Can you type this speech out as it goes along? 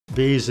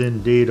Bees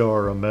indeed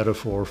are a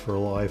metaphor for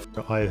life.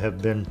 I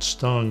have been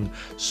stung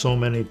so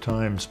many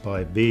times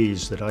by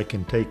bees that I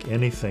can take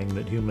anything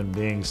that human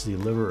beings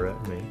deliver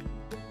at me.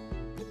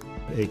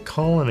 A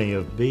colony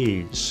of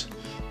bees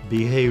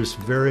behaves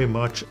very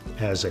much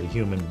as a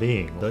human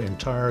being. The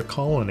entire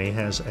colony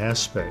has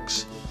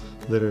aspects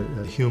that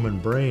a human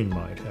brain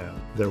might have.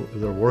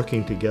 They're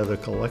working together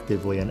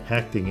collectively and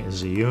acting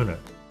as a unit.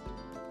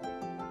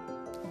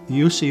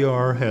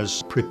 UCR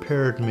has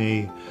prepared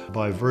me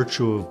by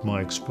virtue of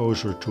my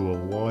exposure to a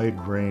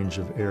wide range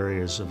of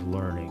areas of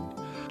learning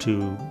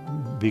to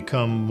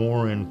become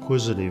more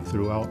inquisitive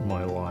throughout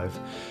my life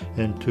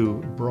and to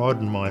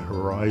broaden my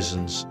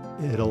horizons.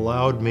 It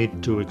allowed me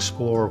to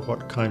explore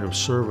what kind of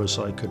service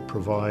I could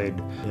provide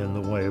in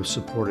the way of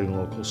supporting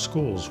local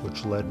schools,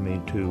 which led me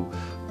to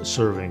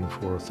serving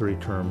for 3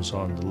 terms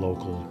on the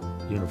local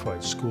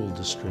Unified School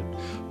District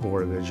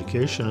Board of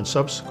Education and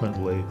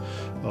subsequently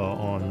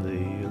on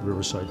the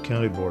Riverside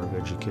County Board of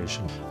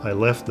Education. I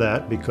left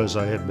that because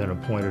I had been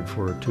appointed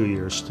for a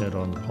 2-year stint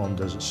on the Palm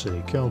Desert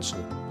City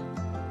Council.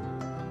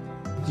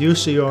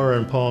 UCR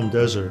in Palm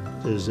Desert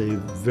is a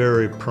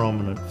very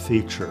prominent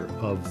feature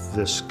of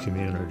this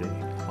community.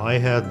 I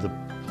had the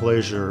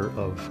pleasure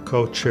of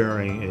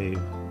co-chairing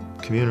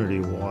a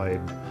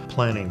community-wide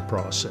planning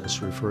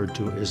process referred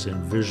to as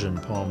Envision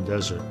Palm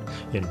Desert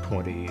in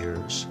 20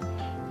 years.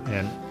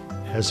 And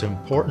as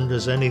important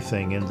as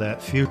anything in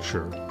that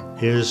future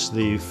is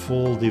the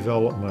full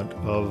development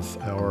of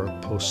our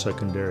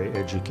post-secondary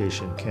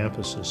education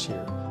campuses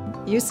here.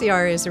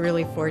 UCR is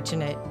really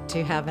fortunate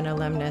to have an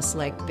alumnus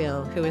like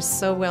Bill, who is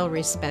so well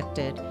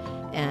respected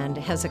and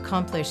has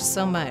accomplished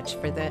so much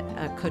for the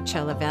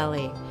Coachella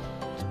Valley.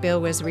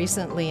 Bill was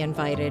recently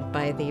invited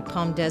by the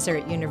Palm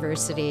Desert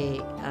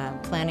University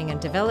Planning and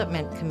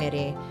Development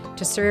Committee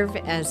to serve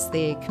as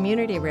the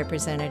community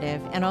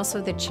representative and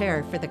also the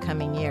chair for the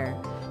coming year.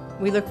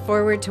 We look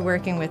forward to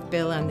working with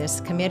Bill on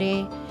this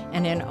committee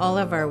and in all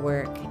of our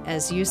work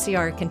as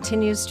UCR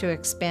continues to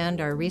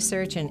expand our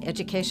research and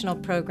educational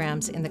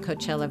programs in the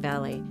Coachella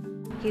Valley.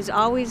 He's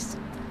always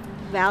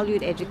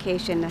valued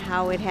education and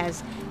how it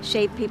has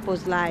shaped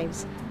people's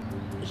lives.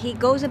 He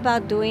goes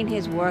about doing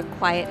his work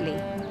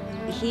quietly.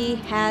 He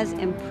has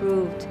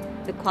improved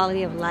the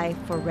quality of life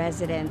for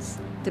residents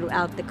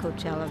throughout the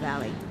Coachella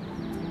Valley.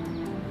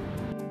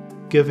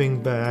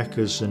 Giving back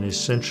is an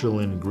essential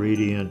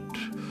ingredient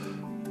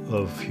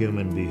of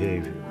human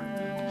behavior,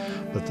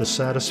 but the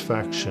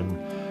satisfaction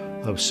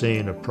of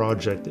seeing a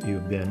project that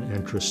you've been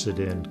interested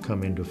in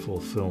come into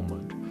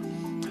fulfillment,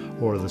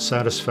 or the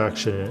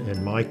satisfaction,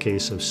 in my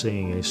case, of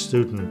seeing a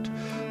student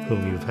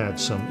whom you've had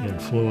some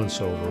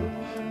influence over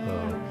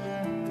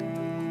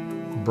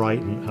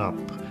brighten up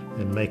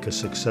and make a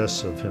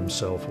success of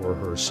himself or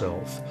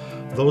herself.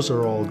 Those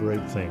are all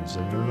great things,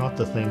 and they're not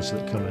the things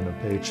that come in a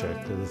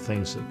paycheck, they're the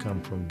things that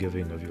come from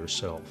giving of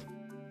yourself.